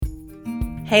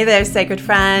Hey there, sacred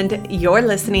friend. You're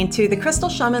listening to the Crystal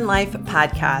Shaman Life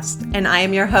podcast, and I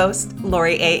am your host,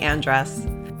 Lori A. Andress.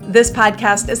 This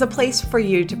podcast is a place for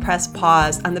you to press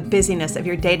pause on the busyness of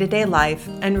your day-to-day life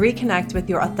and reconnect with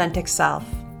your authentic self.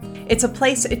 It's a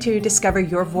place to discover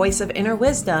your voice of inner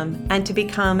wisdom and to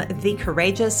become the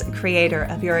courageous creator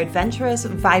of your adventurous,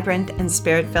 vibrant, and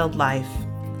spirit-filled life.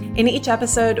 In each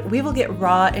episode, we will get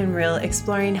raw and real,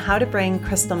 exploring how to bring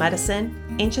crystal medicine,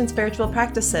 ancient spiritual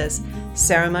practices,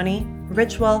 ceremony,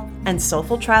 ritual, and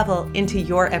soulful travel into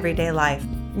your everyday life.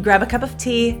 Grab a cup of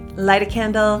tea, light a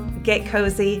candle, get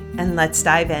cozy, and let's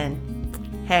dive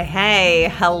in. Hey,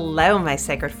 hello, my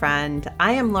sacred friend.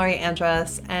 I am Lori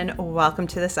Andress, and welcome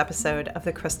to this episode of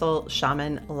the Crystal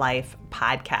Shaman Life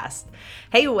podcast.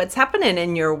 Hey, what's happening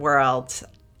in your world?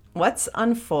 What's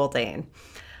unfolding?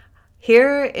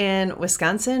 Here in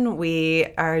Wisconsin, we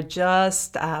are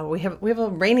just, we have a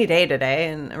rainy day today,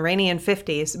 and rainy in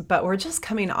 50s, but we're just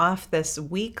coming off this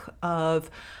week of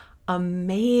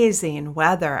amazing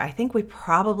weather. I think we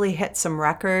probably set some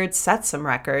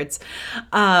records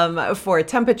for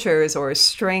temperatures or a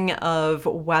string of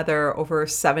weather over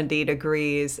 70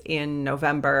 degrees in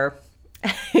November.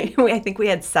 I think we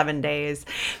had 7 days.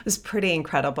 It was pretty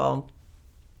incredible.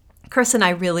 Chris and I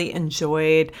really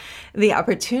enjoyed the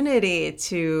opportunity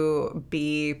to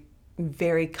be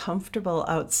very comfortable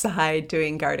outside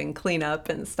doing garden cleanup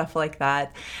and stuff like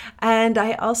that. And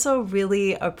I also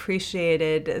really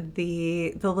appreciated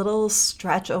the little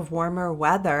stretch of warmer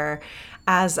weather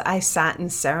as I sat in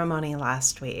ceremony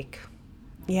last week.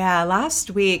 Yeah, last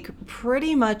week,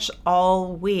 pretty much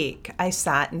all week, I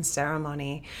sat in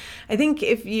ceremony. I think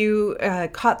if you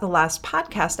caught the last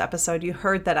podcast episode, you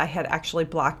heard that I had actually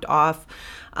blocked off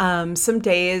some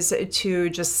days to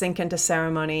just sink into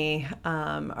ceremony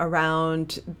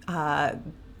around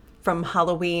from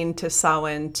Halloween to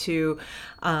Samhain to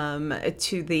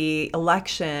the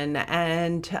election,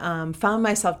 and found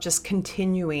myself just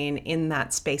continuing in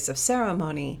that space of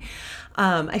ceremony.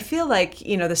 I feel like,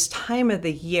 this time of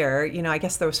the year, I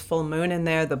guess there was full moon in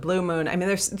there, the blue moon. I mean,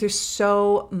 there's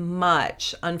so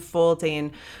much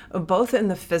unfolding, both in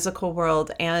the physical world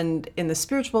and in the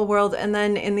spiritual world, and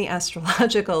then in the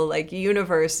astrological,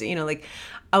 universe,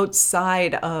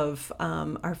 outside of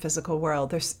our physical world.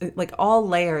 There's all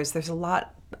layers. There's a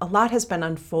lot has been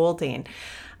unfolding.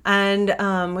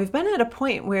 And we've been at a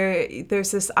point where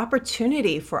there's this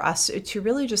opportunity for us to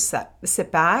really just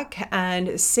sit back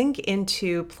and sink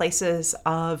into places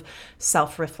of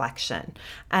self-reflection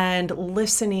and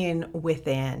listening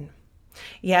within.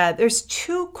 Yeah, there's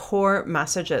two core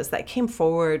messages that came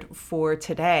forward for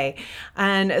today.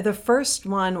 And the first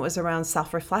one was around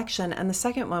self-reflection, and the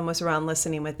second one was around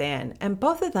listening within. And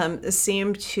both of them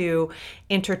seem to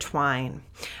intertwine.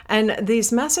 And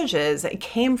these messages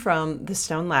came from the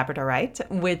stone labradorite,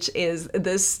 which is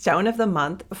the stone of the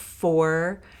month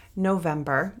for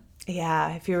November.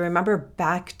 Yeah, if you remember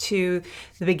back to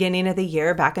the beginning of the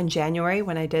year, back in January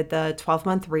when I did the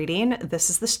 12-month reading, this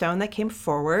is the stone that came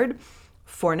forward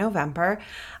for November.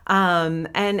 And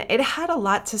it had a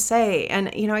lot to say. And,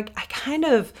 I kind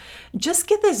of just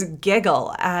get this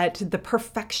giggle at the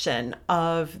perfection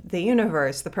of the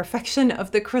universe, the perfection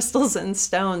of the crystals and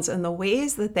stones, and the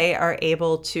ways that they are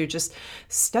able to just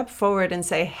step forward and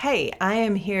say, hey, I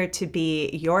am here to be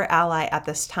your ally at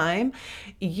this time.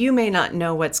 You may not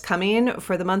know what's coming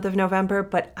for the month of November,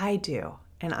 but I do.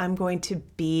 And I'm going to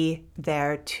be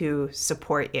there to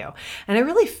support you. And I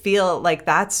really feel like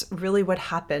that's really what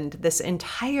happened this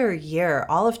entire year,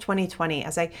 all of 2020,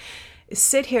 as I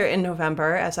sit here in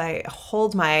November, as I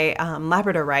hold my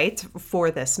labradorite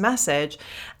for this message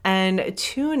and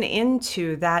tune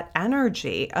into that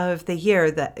energy of the year,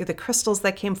 the crystals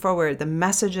that came forward, the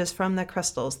messages from the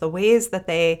crystals, the ways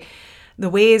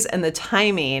and the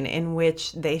timing in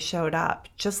which they showed up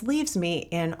just leaves me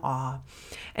in awe.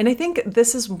 And I think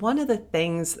this is one of the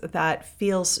things that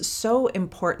feels so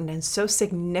important and so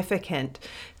significant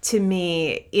to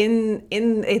me in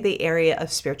the area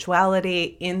of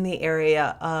spirituality, in the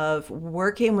area of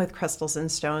working with crystals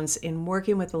and stones, in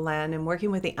working with the land and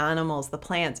working with the animals, the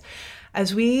plants.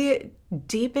 As we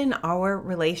deepen our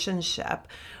relationship,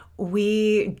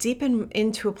 we deepen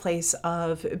into a place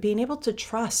of being able to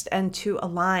trust and to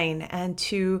align and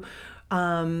to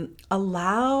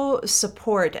allow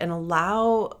support and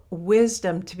allow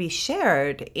wisdom to be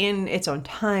shared in its own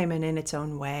time and in its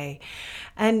own way.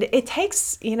 And it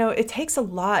takes a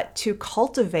lot to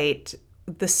cultivate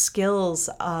the skills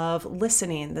of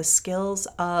listening, the skills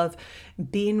of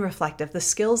being reflective, the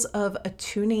skills of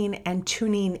attuning and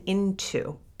tuning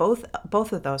into, both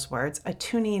of those words,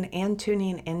 attuning and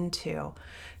tuning into,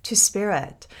 to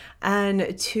spirit,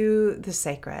 and to the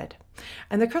sacred.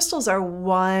 And the crystals are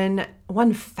one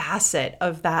facet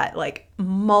of that like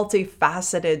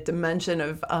multifaceted dimension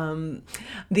of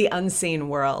the unseen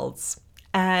worlds.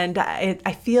 And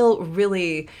I feel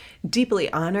really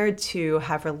deeply honored to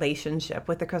have relationship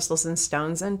with the crystals and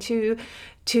stones, and to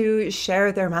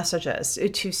share their messages,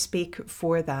 to speak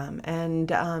for them.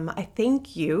 And I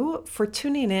thank you for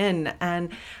tuning in and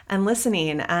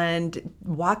listening and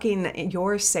walking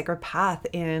your sacred path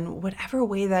in whatever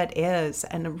way that is,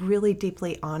 and really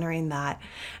deeply honoring that.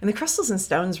 And the crystals and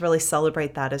stones really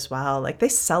celebrate that as well. Like, they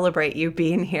celebrate you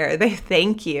being here. They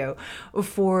thank you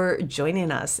for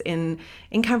joining us in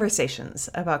conversations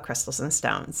about crystals and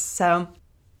stones. So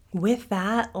with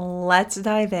that, let's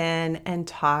dive in and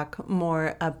talk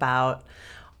more about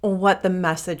what the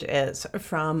message is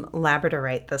from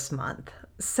labradorite this month.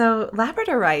 So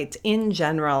labradorite in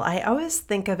general, I always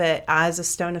think of it as a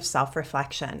stone of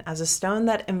self-reflection, as a stone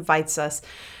that invites us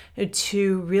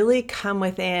to really come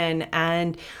within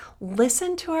and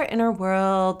listen to our inner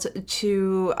world,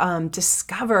 to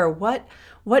discover what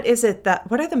are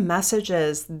the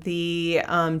messages, the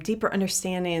deeper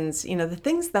understandings, the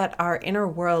things that our inner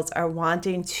worlds are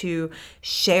wanting to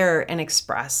share and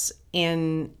express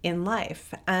in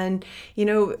life. And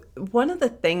one of the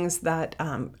things that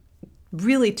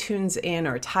really tunes in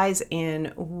or ties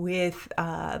in with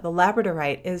the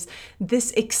labradorite is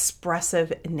this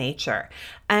expressive nature.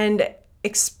 And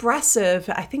expressive,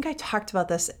 I think I talked about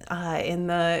this in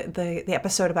the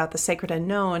episode about the sacred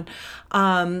unknown,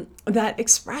 that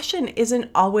expression isn't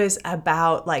always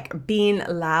about like being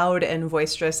loud and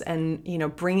boisterous and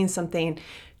bringing something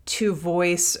to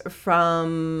voice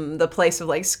from the place of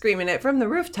like screaming it from the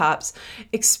rooftops.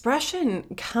 Expression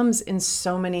comes in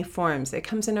so many forms. It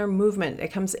comes in our movement.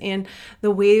 It comes in the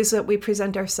ways that we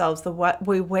present ourselves, what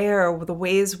we wear, the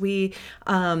ways we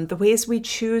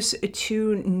choose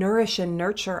to nourish and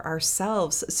nurture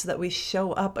ourselves so that we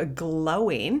show up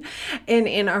glowing and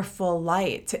in our full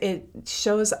light. It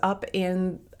shows up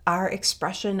in our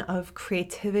expression of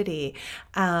creativity,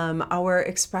 our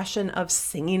expression of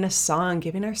singing a song,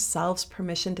 giving ourselves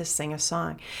permission to sing a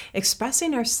song.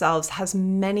 Expressing ourselves has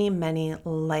many, many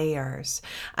layers.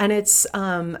 And it's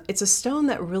a stone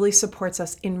that really supports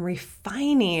us in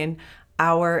refining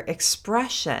our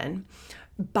expression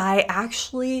by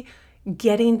actually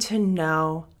getting to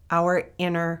know our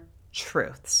inner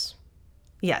truths.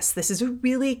 Yes, this is a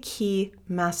really key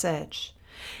message.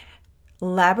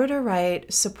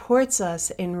 Labradorite supports us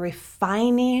in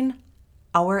refining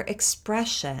our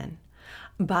expression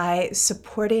by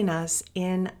supporting us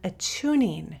in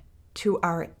attuning to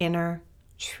our inner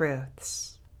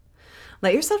truths.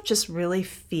 Let yourself just really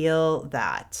feel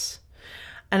that.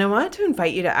 And I wanted to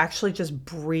invite you to actually just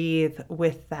breathe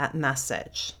with that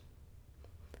message.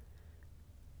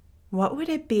 What would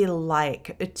it be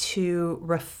like to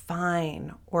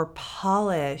refine or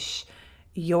polish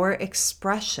your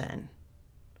expression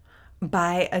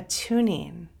by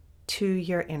attuning to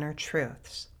your inner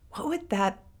truths? What would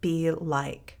that be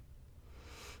like?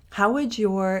 How would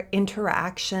your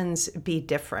interactions be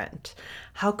different?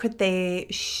 How could they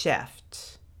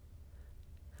shift?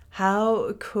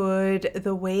 How could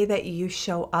the way that you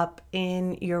show up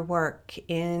in your work,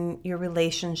 in your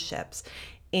relationships,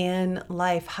 in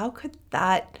life, how could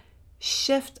that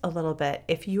shift a little bit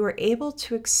if you were able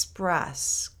to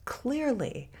express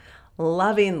clearly,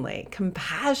 lovingly,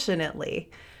 compassionately,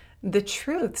 the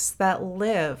truths that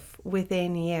live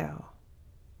within you?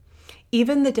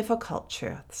 Even the difficult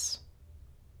truths.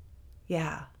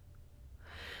 Yeah.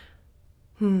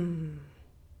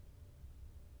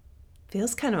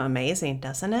 Feels kind of amazing,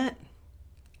 doesn't it?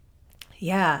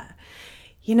 Yeah.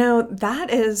 That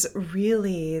is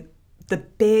really the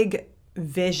big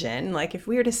vision. Like, if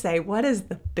we were to say, what is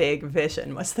the big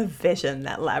vision? What's the vision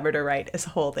that labradorite is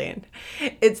holding?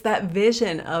 It's that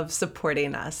vision of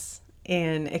supporting us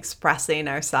in expressing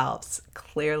ourselves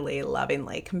clearly,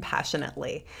 lovingly,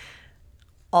 compassionately.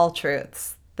 All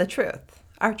truths, the truth,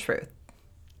 our truth.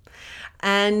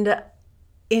 And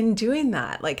in doing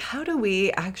that, like, how do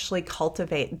we actually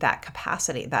cultivate that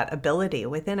capacity, that ability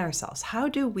within ourselves? How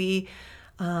do we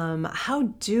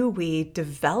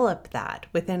develop that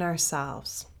within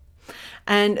ourselves?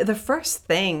 And the first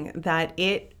thing that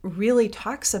it really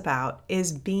talks about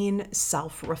is being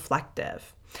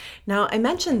self-reflective. Now, I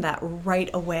mentioned that right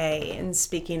away in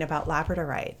speaking about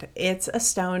labradorite. It's a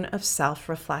stone of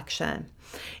self-reflection.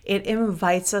 It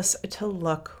invites us to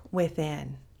look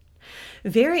within.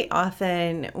 Very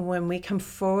often when we come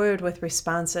forward with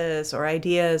responses or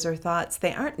ideas or thoughts,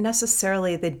 they aren't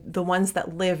necessarily the ones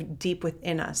that live deep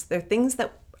within us. They're things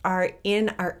that are in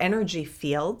our energy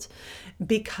field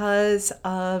because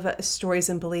of stories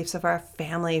and beliefs of our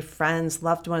family, friends,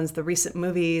 loved ones, the recent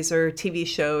movies or TV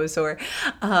shows, or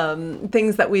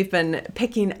things that we've been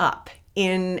picking up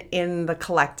in the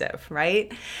collective,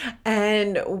 right?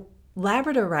 And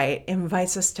Labradorite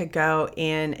invites us to go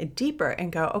in deeper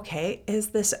and go, okay, is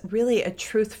this really a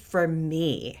truth for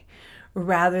me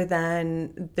rather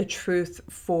than the truth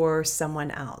for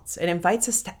someone else? It invites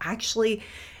us to actually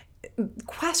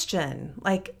question,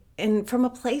 like, and from a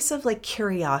place of like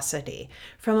curiosity,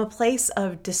 from a place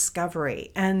of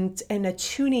discovery and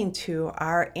attuning to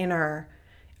our inner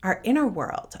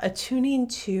world, attuning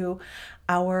to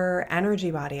our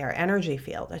energy body, our energy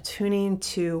field, attuning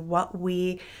to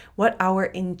what our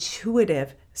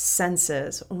intuitive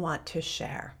senses want to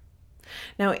share.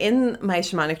 Now, in my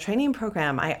shamanic training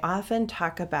program, I often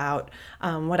talk about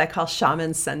what I call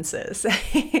shaman senses.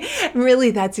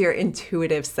 Really, that's your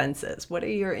intuitive senses. What are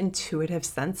your intuitive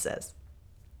senses?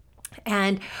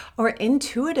 And our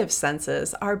intuitive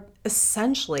senses are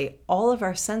essentially all of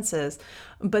our senses,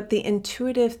 but the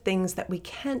intuitive things that we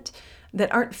can't,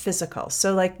 that aren't physical.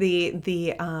 So like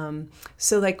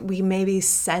so like we maybe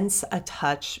sense a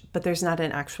touch, but there's not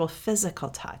an actual physical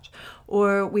touch,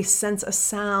 or we sense a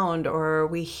sound, or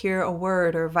we hear a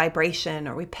word or vibration,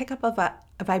 or we pick up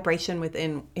a vibration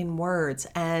in words,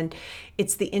 and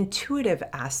it's the intuitive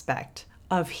aspect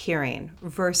of hearing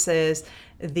versus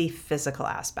the physical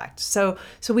aspect. So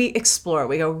we explore,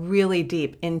 we go really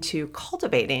deep into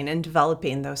cultivating and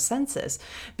developing those senses,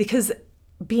 because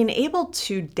being able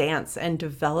to dance and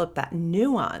develop that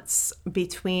nuance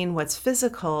between what's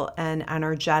physical and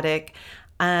energetic,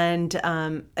 and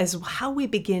as how we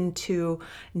begin to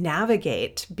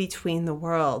navigate between the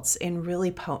worlds in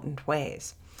really potent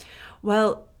ways.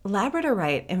 Well,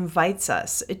 Labradorite invites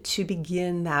us to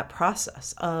begin that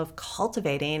process of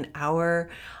cultivating our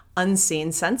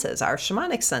unseen senses, our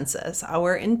shamanic senses,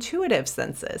 our intuitive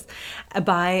senses,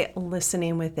 by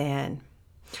listening within.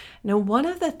 Now, one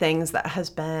of the things that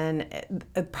has been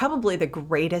probably the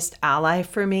greatest ally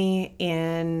for me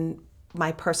in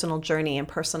my personal journey and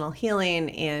personal healing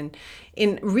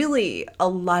in really a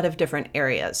lot of different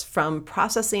areas, from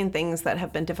processing things that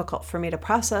have been difficult for me to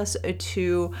process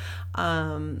to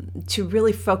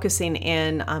really focusing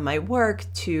in on my work,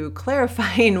 to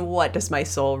clarifying what does my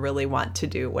soul really want to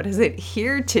do, what is it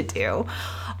here to do,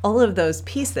 all of those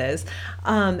pieces,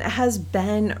 has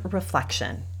been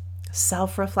reflection,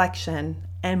 self-reflection,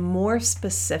 and more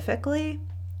specifically,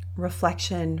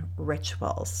 reflection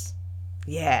rituals.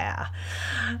 Yeah.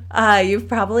 You've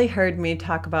probably heard me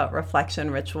talk about reflection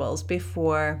rituals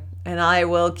before, and I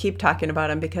will keep talking about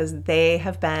them because they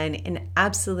have been an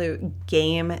absolute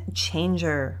game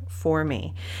changer for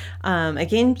me. A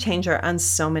game changer on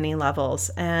so many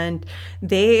levels. And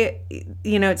they,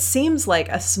 it seems like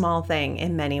a small thing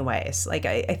in many ways. Like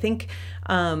I think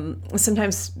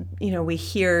sometimes, we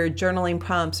hear journaling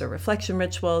prompts or reflection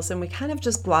rituals and we kind of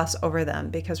just gloss over them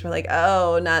because we're like,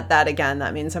 oh, not that again.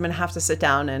 That means I'm going to have to sit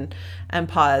down and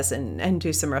pause and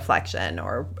do some reflection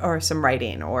or some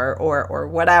writing or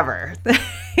whatever,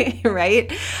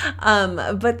 right?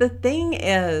 But the thing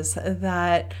is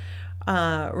that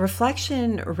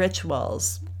reflection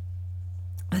rituals,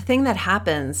 the thing that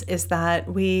happens is that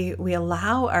we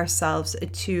allow ourselves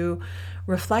to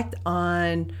reflect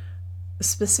on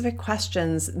specific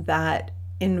questions that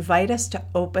invite us to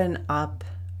open up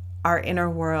our inner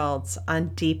worlds on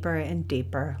deeper and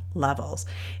deeper levels.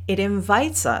 It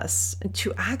invites us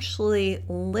to actually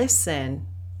listen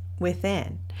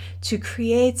within, to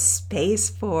create space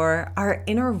for our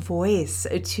inner voice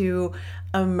to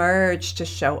emerge, to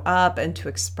show up, and to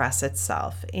express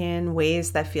itself in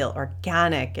ways that feel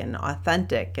organic and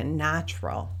authentic and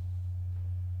natural.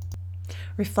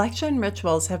 Reflection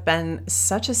rituals have been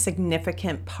such a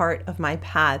significant part of my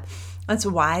path. That's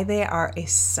why they are a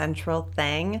central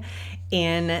thing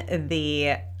in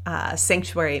the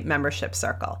Sanctuary membership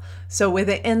circle. So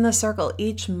within the circle,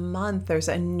 each month there's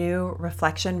a new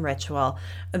reflection ritual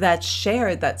that's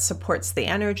shared that supports the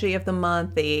energy of the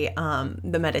month, the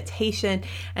meditation,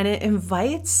 and it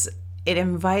invites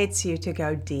you to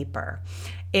go deeper.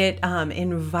 It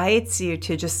invites you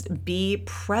to just be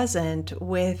present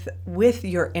with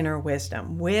your inner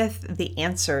wisdom, with the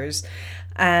answers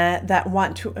that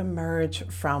want to emerge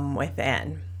from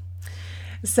within.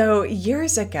 So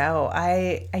years ago,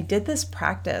 I did this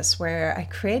practice where I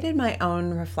created my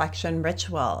own reflection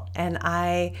ritual, and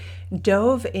I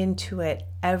dove into it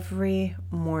every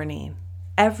morning,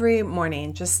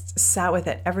 just sat with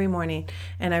it every morning,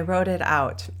 and I wrote it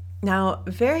out. Now,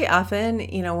 very often,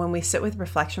 when we sit with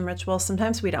reflection rituals,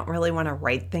 sometimes we don't really want to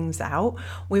write things out.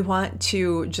 We want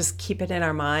to just keep it in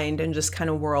our mind and just kind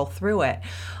of whirl through it.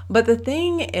 But the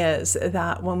thing is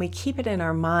that when we keep it in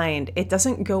our mind, it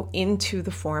doesn't go into the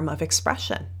form of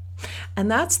expression. And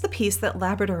that's the piece that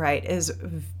Labradorite is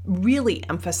really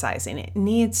emphasizing. It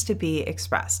needs to be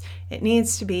expressed. It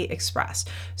needs to be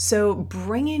expressed. So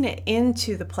bringing it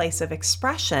into the place of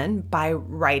expression by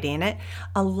writing it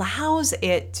allows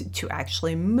it to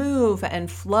actually move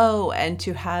and flow and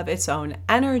to have its own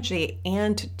energy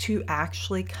and to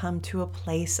actually come to a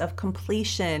place of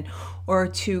completion or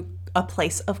to a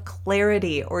place of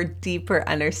clarity or deeper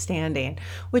understanding,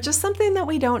 which is something that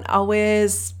we don't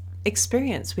always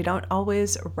experience, we don't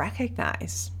always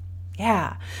recognize.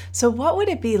 Yeah. So what would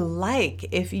it be like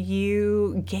if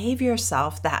you gave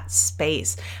yourself that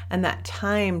space and that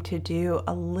time to do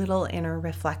a little inner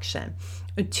reflection,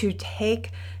 to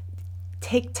take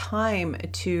time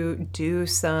to do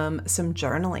some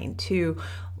journaling, to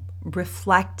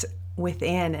reflect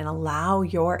within and allow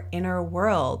your inner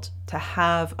world to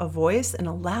have a voice and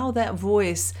allow that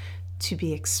voice to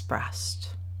be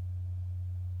expressed?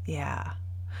 Yeah.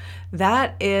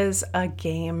 That is a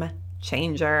game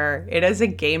changer. It is a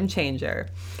game changer.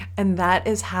 And that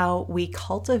is how we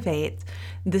cultivate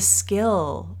the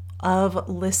skill of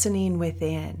listening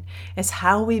within. It's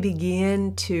how we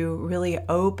begin to really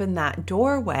open that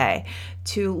doorway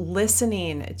to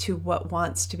listening to what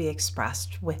wants to be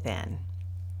expressed within,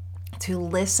 to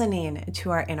listening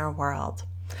to our inner world.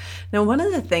 Now, one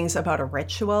of the things about a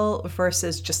ritual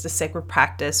versus just a sacred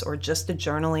practice or just a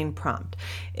journaling prompt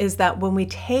is that when we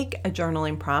take a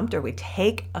journaling prompt or we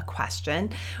take a question,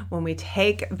 when we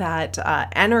take that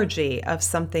energy of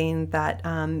something that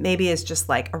maybe is just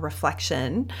like a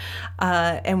reflection,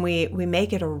 and we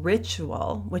make it a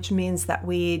ritual, which means that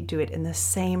we do it in the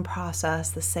same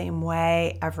process, the same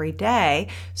way every day.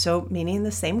 So meaning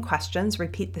the same questions,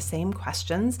 repeat the same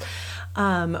questions,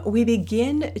 we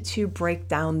begin to break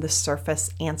down the surface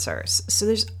answers. So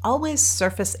there's always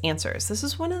surface answers. This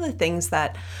is one of the things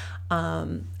that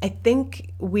I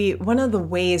think one of the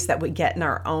ways that we get in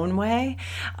our own way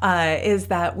is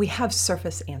that we have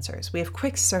surface answers. We have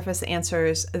quick surface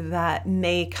answers that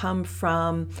may come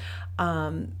from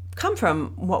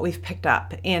what we've picked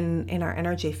up in our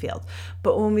energy field.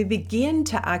 But when we begin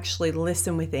to actually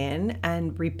listen within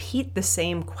and repeat the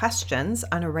same questions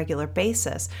on a regular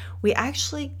basis, we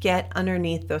actually get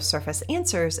underneath those surface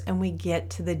answers and we get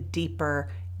to the deeper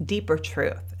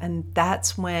truth. And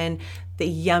that's when the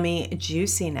yummy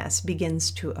juiciness begins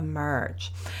to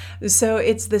emerge. So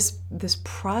it's this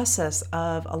process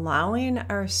of allowing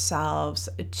ourselves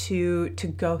to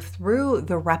go through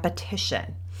the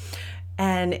repetition.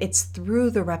 And it's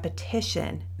through the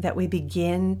repetition that we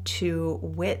begin to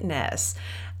witness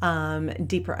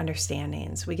deeper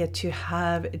understandings. We get to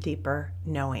have deeper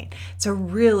knowing. It's a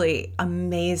really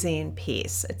amazing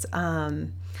piece. It's,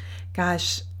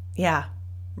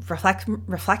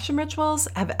 reflection rituals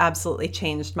have absolutely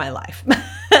changed my life.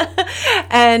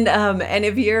 And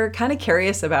if you're kind of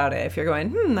curious about it, if you're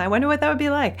going, I wonder what that would be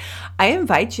like, I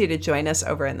invite you to join us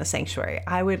over in the sanctuary.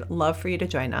 I would love for you to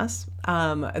join us.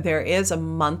 There is a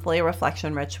monthly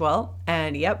reflection ritual,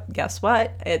 and yep, guess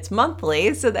what? It's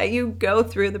monthly, so that you go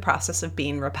through the process of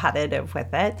being repetitive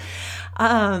with it,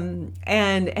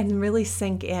 and really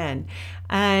sink in.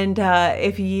 And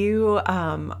if you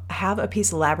have a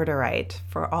piece of Labradorite,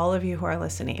 for all of you who are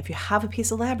listening, if you have a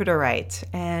piece of Labradorite,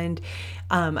 and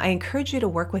I encourage you to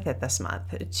work with it this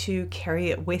month, to carry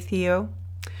it with you,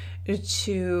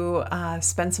 to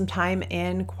spend some time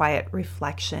in quiet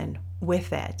reflection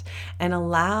with it, and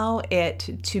allow it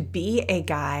to be a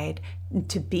guide,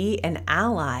 to be an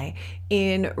ally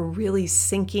in really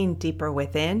sinking deeper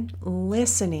within,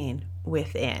 listening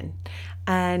within,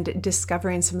 and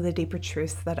discovering some of the deeper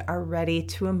truths that are ready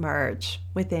to emerge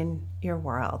within your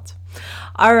world.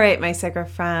 All right, my sacred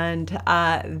friend,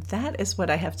 that is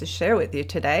what I have to share with you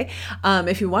today.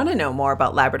 If you want to know more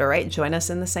about Labradorite, join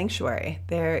us in the sanctuary.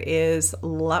 There is a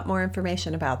lot more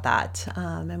information about that,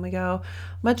 and we go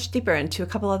much deeper into a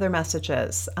couple other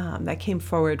messages that came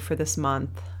forward for this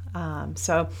month.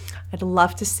 So I'd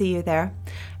love to see you there,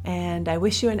 and I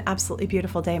wish you an absolutely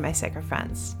beautiful day, my sacred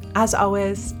friends. As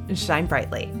always, shine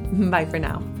brightly. Bye for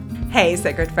now. Hey,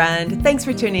 sacred friend, thanks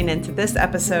for tuning into this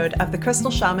episode of The Crystal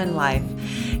Shaman Life.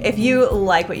 If you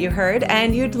like what you heard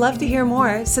and you'd love to hear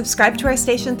more, subscribe to our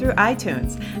station through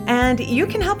iTunes. And you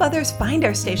can help others find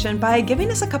our station by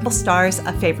giving us a couple stars,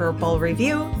 a favorable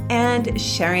review, and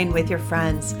sharing with your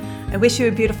friends. I wish you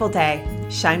a beautiful day.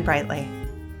 Shine brightly.